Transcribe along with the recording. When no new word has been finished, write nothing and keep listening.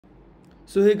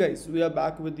So hey guys, we are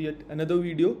back with yet another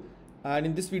video, and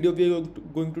in this video we are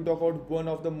going to talk about one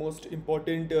of the most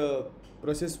important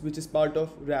process which is part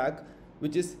of RAG,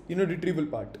 which is retrieval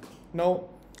part. Now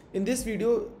in this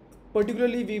video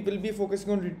particularly we will be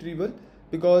focusing on retrieval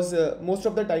because most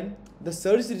of the time the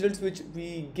search results which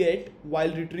we get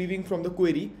while retrieving from the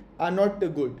query are not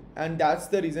good, and that's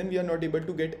the reason we are not able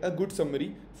to get a good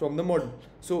summary from the model.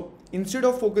 So instead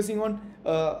of focusing on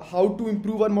how to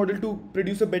improve our model to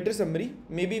produce a better summary,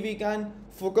 maybe we can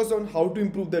focus on how to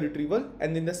improve the retrieval,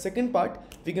 and in the second part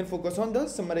we can focus on the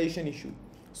summarization issue.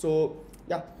 So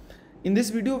yeah, in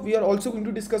this video we are also going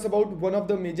to discuss about one of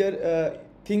the major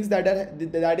things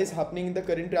that is happening in the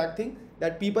current RAG thing,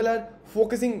 that people are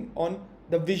focusing on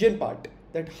the vision part,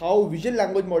 that how vision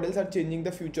language models are changing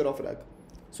the future of RAG.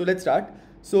 So let's start.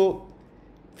 So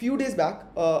few days back,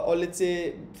 or let's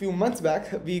say few months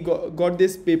back, we got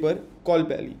this paper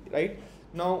ColPali, right?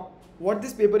 Now what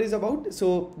this paper is about,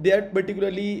 so they are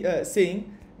particularly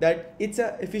saying that it's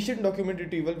a efficient document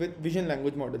retrieval with vision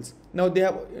language models. Now they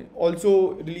have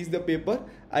also released the paper.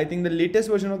 I think the latest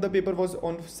version of the paper was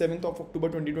on 7th of October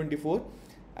 2024,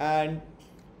 and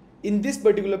in this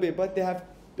particular paper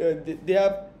they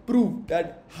have proved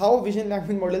that how vision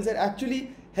language models are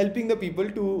actually helping the people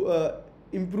to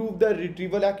improve the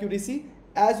retrieval accuracy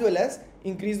as well as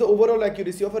increase the overall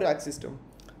accuracy of a RAG system.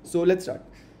 So let's start.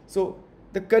 So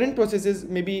the current process is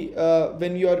maybe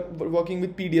when you are working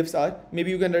with PDFs are,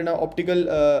 maybe you can run a optical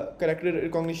character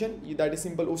recognition, that is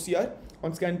simple OCR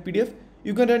on scanned PDF.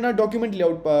 You can run a document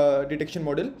layout detection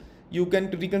model. You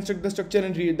can reconstruct the structure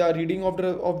and read the reading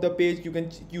of the page. You can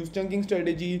use chunking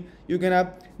strategy. You can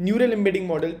have neural embedding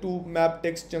model to map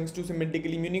text chunks to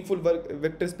semantically meaningful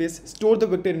vector space, store the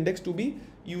vector index to be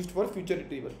used for future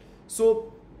retrieval.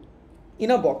 So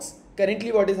in a box,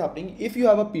 currently what is happening, if you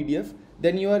have a PDF,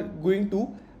 then you are going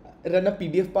to run a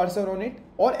PDF parser on it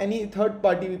or any third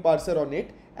party parser on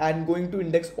it and going to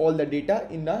index all the data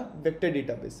in a vector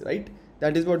database, right?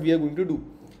 That is what we are going to do.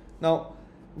 Now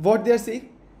what they are saying,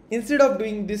 instead of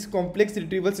doing this complex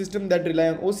retrieval system that rely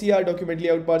on OCR, document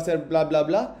layout parser, blah blah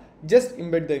blah, just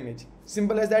embed the image.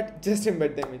 Simple as that, just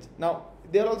embed the image. Now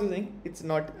they are also saying it's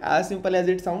not as simple as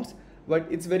it sounds, but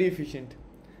it's very efficient.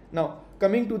 Now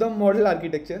coming to the model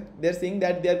architecture, they are saying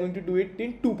that they are going to do it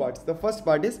in two parts. The first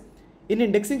part is, in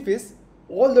indexing phase,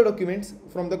 all the documents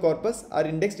from the corpus are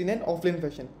indexed in an offline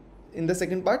fashion. In the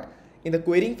second part, in the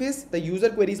querying phase, the user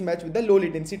queries match with the low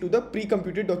latency to the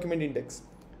pre-computed document index.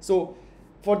 So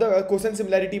for the quotient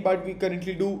similarity part we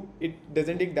currently do, it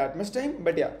doesn't take that much time,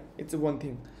 but yeah, it's one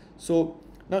thing. So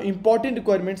now important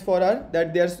requirements for are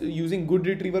that they are using good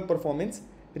retrieval performance,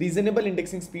 reasonable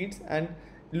indexing speeds, and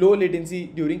low latency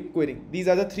during querying. These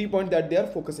are the 3 points that they are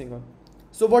focusing on.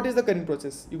 So what is the current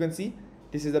process? You can see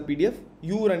this is a PDF.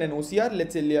 You run an OCR,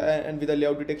 let's say, and with a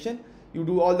layout detection, you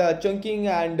do all the chunking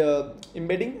and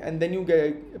embedding, and then you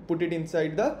put it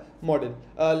inside the model,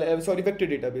 vector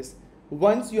database.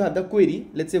 Once you have the query,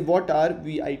 let's say what are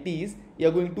VITs, you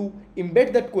are going to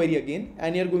embed that query again,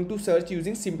 and you are going to search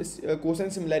using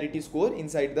quotient similarity score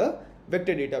inside the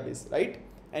vector database, right?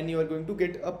 And you are going to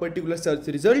get a particular search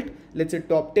result, let's say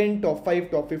top 10, top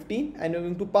 5, top 15, and you're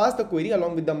going to pass the query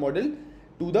along with the model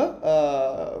to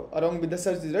the along with the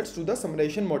search results to the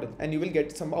summarization model, and you will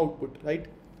get some output, right?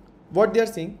 What they are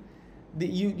saying,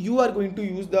 you are going to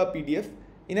use the PDF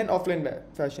in an offline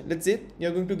fashion. Let's say you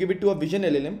are going to give it to a vision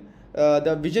LLM.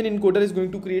 The vision encoder is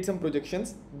going to create some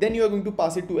projections, then you are going to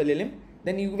pass it to LLM,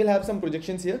 then you will have some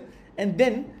projections here, and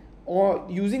then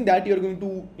using that you are going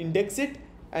to index it,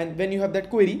 and when you have that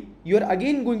query, you are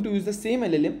again going to use the same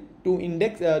LLM to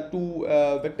index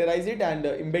vectorize it and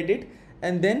embed it,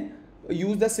 and then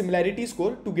use the similarity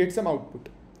score to get some output.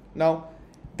 Now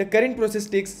the current process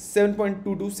takes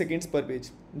 7.22 seconds per page.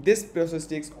 This process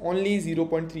takes only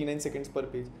 0.39 seconds per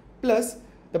page. Plus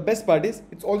the best part is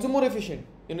it's also more efficient,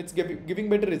 and it's giving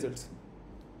better results.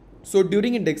 So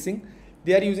during indexing,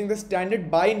 they are using the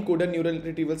standard by encoder neural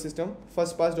retrieval system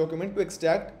first pass document to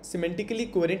extract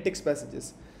semantically coherent text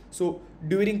passages. So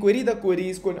during query, the query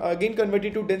is again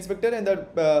converted to dense vector, and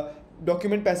the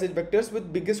document passage vectors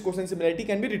with biggest quotient similarity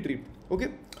can be retrieved.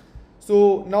 Okay,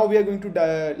 so now we are going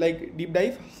to deep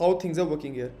dive how things are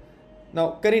working here.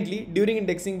 Now currently during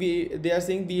indexing, they are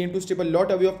saying we aim to strip a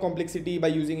lot away of complexity by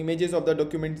using images of the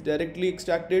documents directly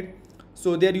extracted.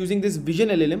 So they are using this vision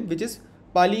LLM, which is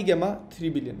Pali Gamma 3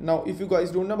 billion. Now if you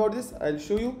guys don't know about this, I'll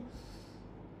show you.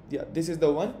 Yeah, this is the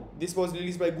one. This was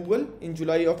released by Google in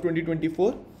July of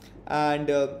 2024, and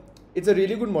it's a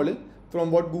really good model from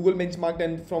what Google benchmarked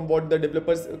and from what the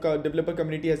developer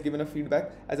community has given a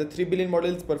feedback. As a 3 billion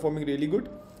model, it's performing really good,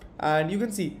 and you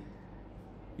can see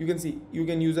you can see you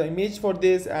can use an image for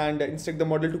this and instruct the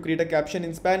model to create a caption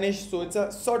in Spanish. So it's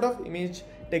a sort of image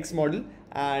text model,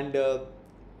 and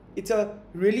it's a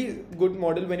really good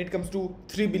model when it comes to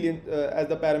 3 billion as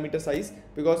the parameter size,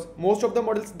 because most of the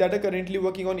models that are currently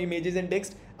working on images and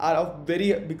text are of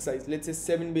very big size. Let's say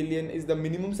 7 billion is the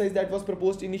minimum size that was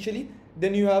proposed initially.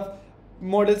 Then you have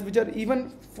models which are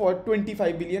even for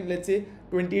 25 billion, let's say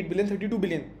 28 billion, 32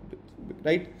 billion,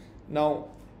 right? Now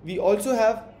we also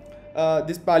have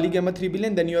this Pali Gamma 3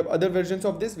 billion. Then you have other versions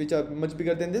of this which are much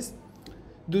bigger than this.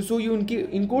 So you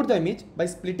encode the image by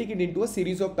splitting it into a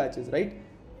series of patches, right,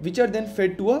 which are then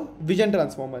fed to a vision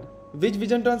transformer. Which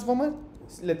vision transformer?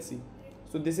 Let's see.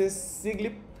 So this is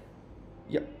SIGLIP.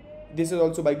 Yeah, this is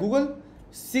also by Google.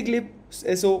 SIGLIP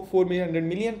SO 400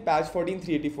 million patch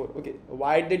 14384. Okay,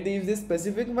 why did they use this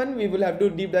specific one? We will have to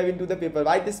deep dive into the paper.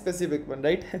 Why this specific one,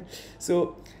 right?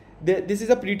 So this is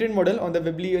a pre-trained model on the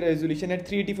Webley resolution at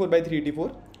 384 by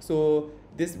 384. So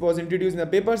this was introduced in the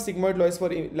paper Sigmoid Laws for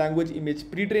Language Image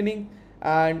Pre-training,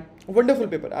 and wonderful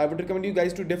paper. I would recommend you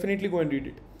guys to definitely go and read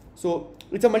it. So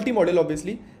it's a multi-model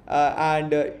obviously,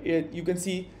 and you can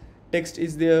see text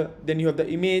is there, then you have the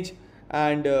image,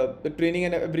 and the training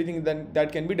and everything then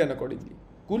that can be done accordingly.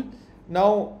 Cool.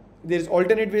 Now there's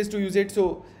alternate ways to use it.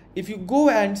 So if you go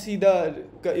and see the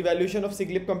evaluation of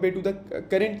SIGLIP compared to the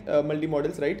current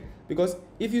multi-models, right, because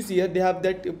if you see here they have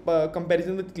that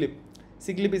comparison with CLIP.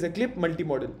 SIGLIP is a CLIP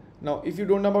multi-model. Now if you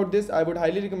don't know about this, I would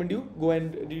highly recommend you go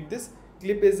and read this.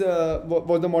 CLIP is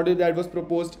was the model that was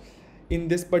proposed in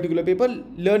this particular paper,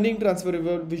 learning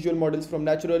transferable visual models from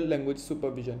natural language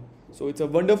supervision. So it's a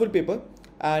wonderful paper,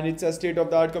 and it's a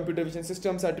state-of-the-art computer vision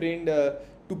systems are trained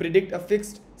to predict a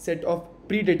fixed set of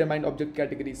predetermined object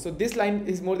categories. So this line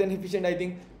is more than efficient, I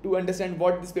think, to understand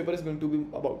what this paper is going to be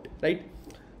about, right?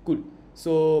 Cool.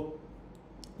 So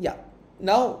yeah,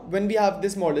 now when we have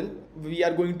this model, we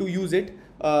are going to use it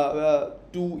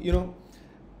to, you know,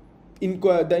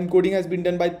 the encoding has been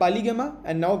done by Pali Gamma,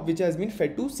 and now which has been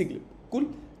fed to SIGLIP. Cool.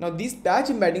 Now these patch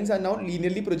embeddings are now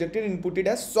linearly projected and inputted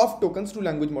as soft tokens to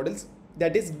language models,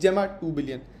 that is Gemma 2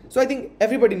 billion. So I think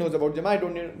everybody knows about Gemma. I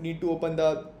don't need to open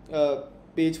the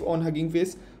page on Hugging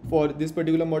Face for this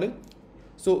particular model.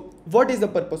 So what is the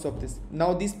purpose of this?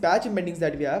 Now these patch embeddings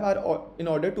that we have are in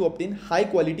order to obtain high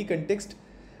quality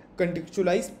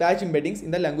contextualized patch embeddings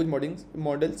in the language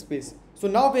model space. So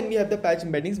now when we have the patch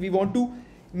embeddings, we want to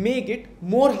make it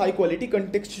more high quality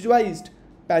contextualized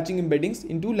patching embeddings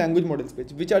into language model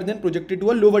space, which are then projected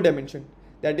to a lower dimension,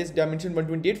 that is dimension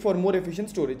 128, for more efficient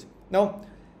storage. Now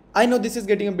I know this is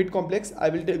getting a bit complex. I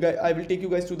will take you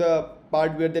guys to the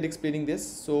part where they're explaining this.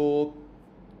 So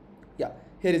yeah,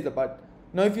 here is the part.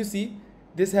 Now if you see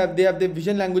this, they have the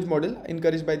vision language model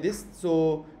encouraged by this.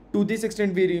 So to this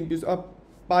extent we use a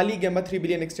Pali Gamma 3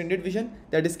 billion extended vision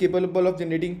that is capable of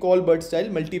generating ColBERT style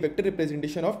multi-vector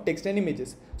representation of text and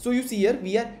images. So you see here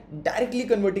we are directly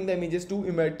converting the images to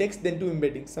text, then to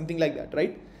embeddings, something like that,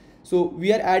 right? So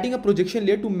we are adding a projection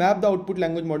layer to map the output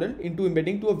language model into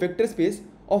embedding to a vector space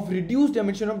of reduced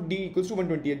dimension of d equals to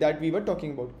 128 that we were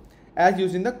talking about, as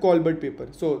used in the ColBERT paper.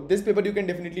 So this paper you can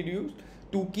definitely use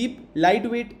to keep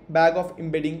lightweight bag of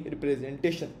embedding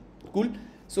representation. Cool.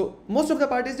 So most of the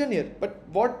part is done here, but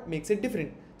what makes it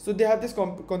different? So they have this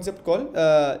concept called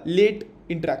late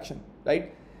interaction,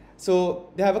 right?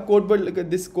 So they have a ColBERT, look at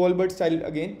this ColBERT style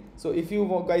again. So if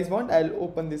you guys want, I'll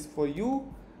open this for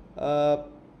you.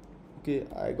 Okay,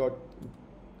 I got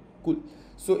cool.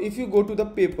 So if you go to the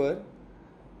paper,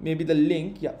 maybe the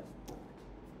link, yeah,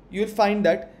 you'll find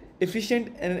that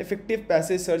efficient and effective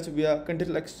passage search via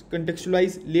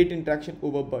contextualized late interaction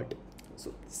over BERT.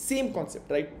 So same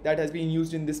concept, right, that has been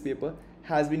used in this paper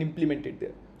has been implemented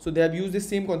there. So they have used the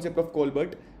same concept of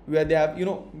ColBERT, where they have, you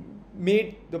know,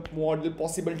 made the model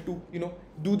possible to, you know,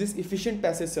 do this efficient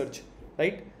passage search,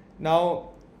 right? Now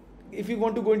if you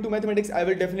want to go into mathematics, I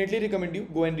will definitely recommend you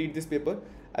go and read this paper,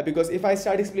 because if I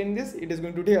start explaining this, it is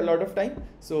going to take a lot of time.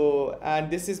 So,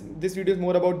 and this video is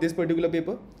more about this particular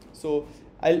paper. So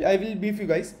I will brief you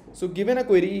guys. So given a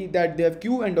query that they have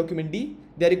Q and document D,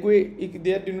 they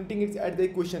are denoting it at the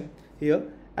equation here,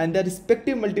 and the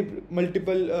respective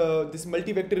this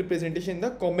multi-vector representation in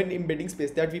the common embedding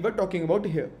space that we were talking about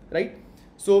here, right?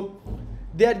 So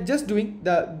they are just doing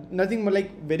nothing more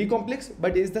like very complex,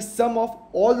 but is the sum of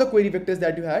all the query vectors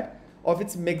that you had of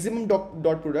its maximum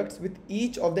dot products with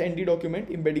each of the ND document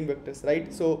embedding vectors,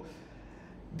 right? So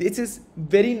this is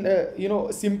very you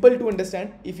know, simple to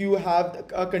understand if you have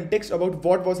a context about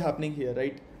what was happening here,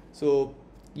 right? So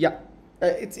yeah,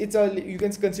 you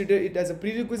can consider it as a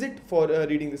prerequisite for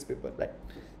reading this paper, right?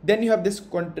 Then you have this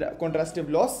contrastive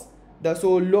loss,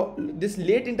 This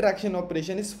late interaction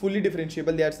operation is fully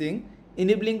differentiable, they are saying,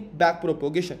 enabling back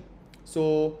propagation.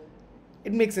 So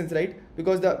it makes sense, right?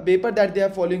 Because the paper that they are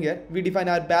following here, we define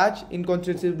our batch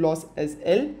inconstitutive loss as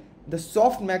L, the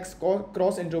soft max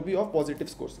cross entropy of positive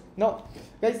scores. Now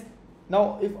guys,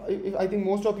 now if I think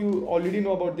most of you already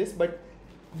know about this, but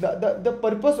the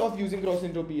purpose of using cross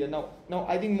entropy here, now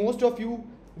I think most of you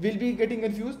will be getting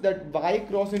confused that why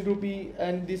cross entropy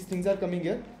and these things are coming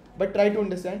here, but try to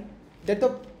understand that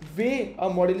the way a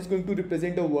model is going to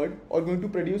represent a word or going to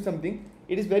produce something,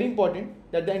 it is very important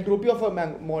that the entropy of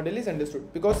a model is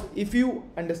understood. Because if you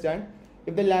understand,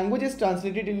 if the language is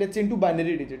translated, let's say, into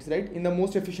binary digits, right, in the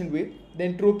most efficient way, the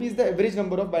entropy is the average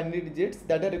number of binary digits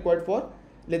that are required for,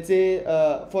 let's say,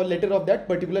 for letter of that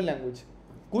particular language.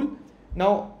 Cool.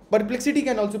 Now perplexity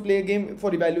can also play a game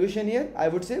for evaluation here, I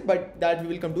would say, but that we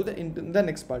will come to in the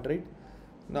next part, right?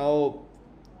 Now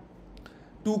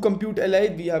to compute Li,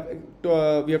 we have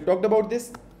talked about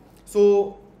this.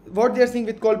 So what they are saying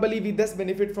with ColPali, we thus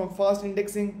benefit from fast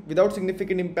indexing without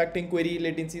significant impacting query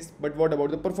latencies. But what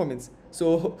about the performance?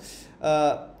 So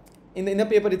in the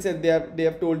paper itself, they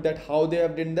have told that how they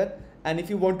have done that. And if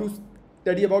you want to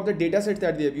study about the data sets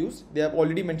that they have used, they have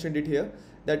already mentioned it here,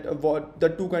 that what the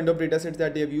two kind of data sets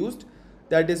that they have used,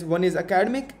 that is, one is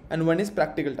academic and one is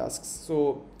practical tasks.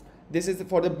 So this is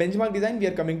for the benchmark design, we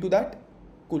are coming to that.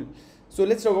 Cool. So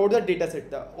let's talk about the data set.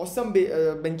 The awesome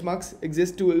benchmarks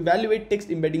exist to evaluate text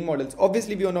embedding models.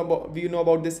 Obviously we know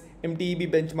about this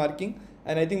MTEB benchmarking,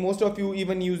 and I think most of you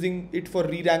even using it for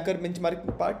re-ranker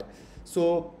benchmarking part.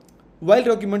 So while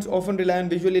documents often rely on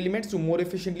visual elements to more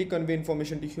efficiently convey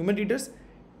information to human readers,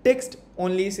 text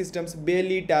only systems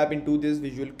barely tap into these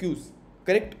visual cues.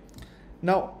 Correct?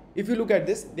 Now if you look at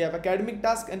this, they have academic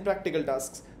tasks and practical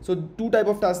tasks. So two type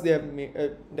of tasks they have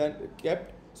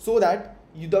kept, so that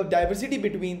the diversity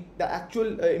between the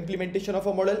actual implementation of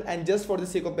a model and just for the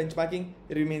sake of benchmarking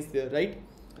remains there, right?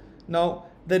 Now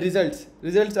the results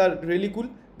are really cool,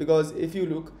 because if you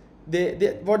look,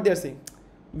 what they are saying,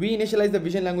 we initialize the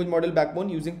vision language model backbone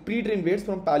using pre-trained weights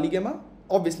from Pali gamma,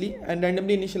 obviously, and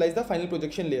randomly initialize the final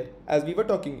projection layer, as we were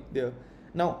talking there.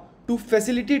 Now to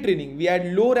facilitate training, we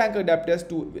add low rank adapters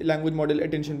to language model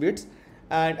attention weights,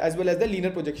 and as well as the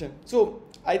linear projection. So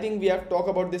I think we have talked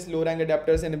about this low rank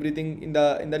adapters and everything in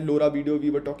the LoRa video we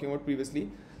were talking about previously.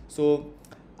 So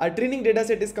our training data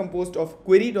set is composed of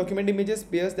query document images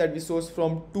pairs that we source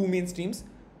from two main streams.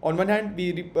 On one hand,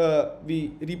 we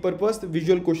repurpose the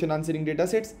visual question answering data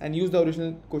sets and use the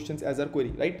original questions as our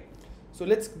query, right? So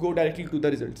let's go directly to the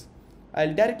results.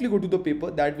 I'll directly go to the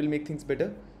paper, that will make things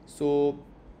better. So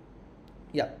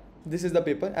yeah, this is the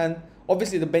paper, and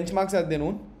obviously the benchmarks are their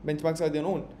own.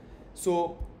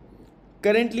 So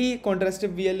currently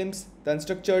contrastive VLMs, the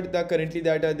unstructured, the currently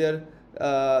that are there,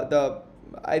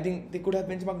 I think they could have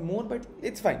benchmarked more, but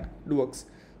it's fine, it works.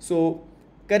 So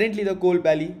currently the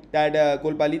ColPali that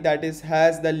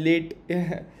has the late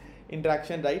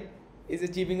interaction, right, is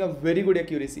achieving a very good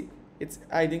accuracy. It's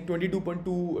I think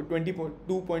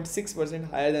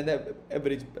 22.6% higher than the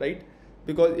average, right?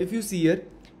 Because if you see here,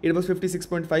 it was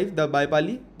 56.5, the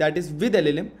BiPali, that is with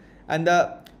LLM, and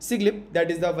the Siglip,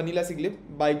 that is the vanilla Siglip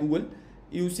by Google,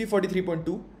 you see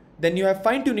 43.2. Then you have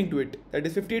fine tuning to it, that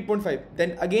is 58.5.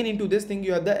 Then again into this thing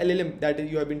you have the LLM that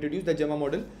you have introduced, the Gemma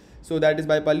model, so that is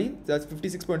BiPali, that's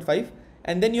 56.5.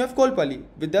 And then you have ColPali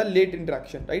with the late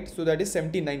interaction, right? So that is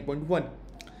 79.1.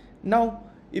 Now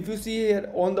if you see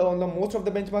here on the most of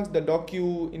the benchmarks, the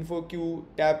DocQ, InfoQ,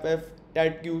 TabF,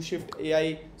 TATQ, Shift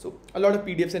AI, so a lot of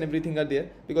PDFs and everything are there.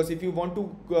 Because if you want to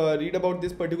read about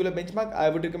this particular benchmark, I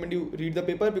would recommend you read the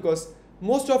paper, because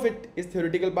most of it is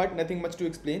theoretical part, nothing much to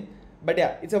explain. But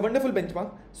yeah, it's a wonderful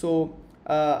benchmark. So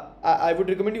I would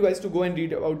recommend you guys to go and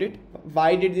read about it.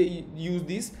 Why did they use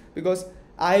these? Because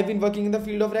I have been working in the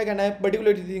field of RAG, and I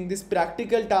particularly think this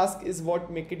practical task is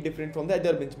what make it different from the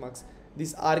other benchmarks.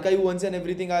 These archive ones and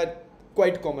everything are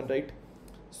quite common, right?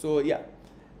 So yeah,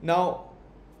 now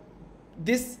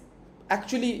this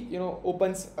actually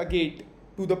opens a gate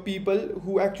to the people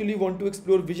who actually want to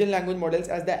explore vision language models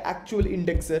as the actual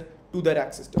indexer to the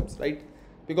RAG systems, right?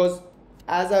 Because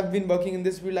as I've been working in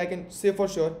this field, I can say for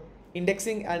sure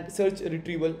indexing and search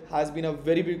retrieval has been a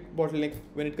very big bottleneck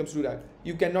when it comes to RAG.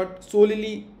 You cannot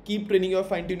solely keep training or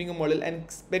fine tuning a model and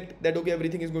expect that okay,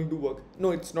 everything is going to work.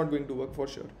 No, it's not going to work for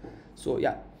sure. So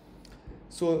yeah,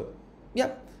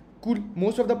 cool.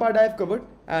 Most of the part I have covered,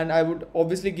 and I would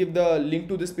obviously give the link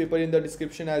to this paper in the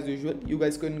description as usual. You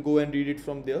guys can go and read it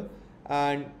from there.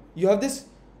 And you have this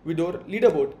Vidor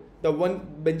leaderboard, the one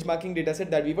benchmarking dataset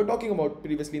that we were talking about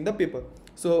previously in the paper.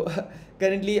 So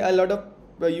currently a lot of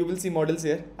you will see models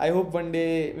here. I hope one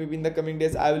day, maybe in the coming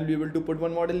days, I will be able to put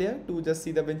one model here to just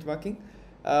see the benchmarking.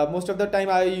 Most of the time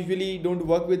I usually don't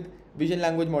work with vision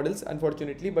language models,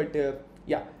 unfortunately, but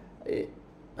yeah, eh,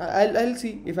 I'll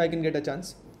see if I can get a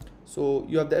chance. So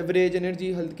you have the average,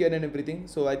 energy, healthcare and everything.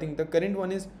 So I think the current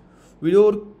one is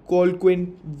video called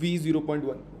Quinn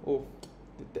V0.1. Oh,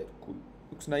 cool,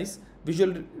 looks nice.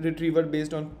 Visual retriever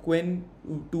based on Quen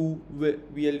 2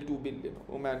 VL2 billion.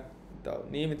 Oh man, the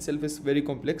name itself is very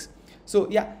complex. So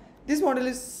yeah, this model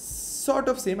is sort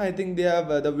of same. I think they have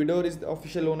the Vidor is the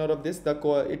official owner of this.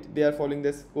 They are following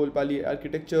this ColPali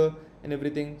architecture and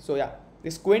everything. So yeah,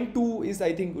 this Quen 2 is,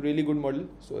 I think, really good model.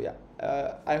 So yeah,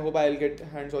 I hope I'll get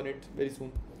hands on it very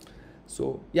soon.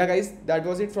 So yeah guys, that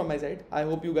was it from my side. I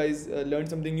hope you guys learned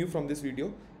something new from this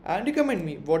video, and recommend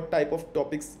me what type of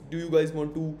topics do you guys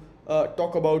want to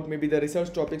talk about, maybe the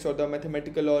research topics or the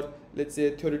mathematical or let's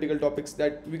say theoretical topics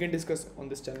that we can discuss on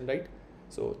this channel, right?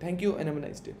 So thank you and have a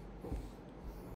nice day.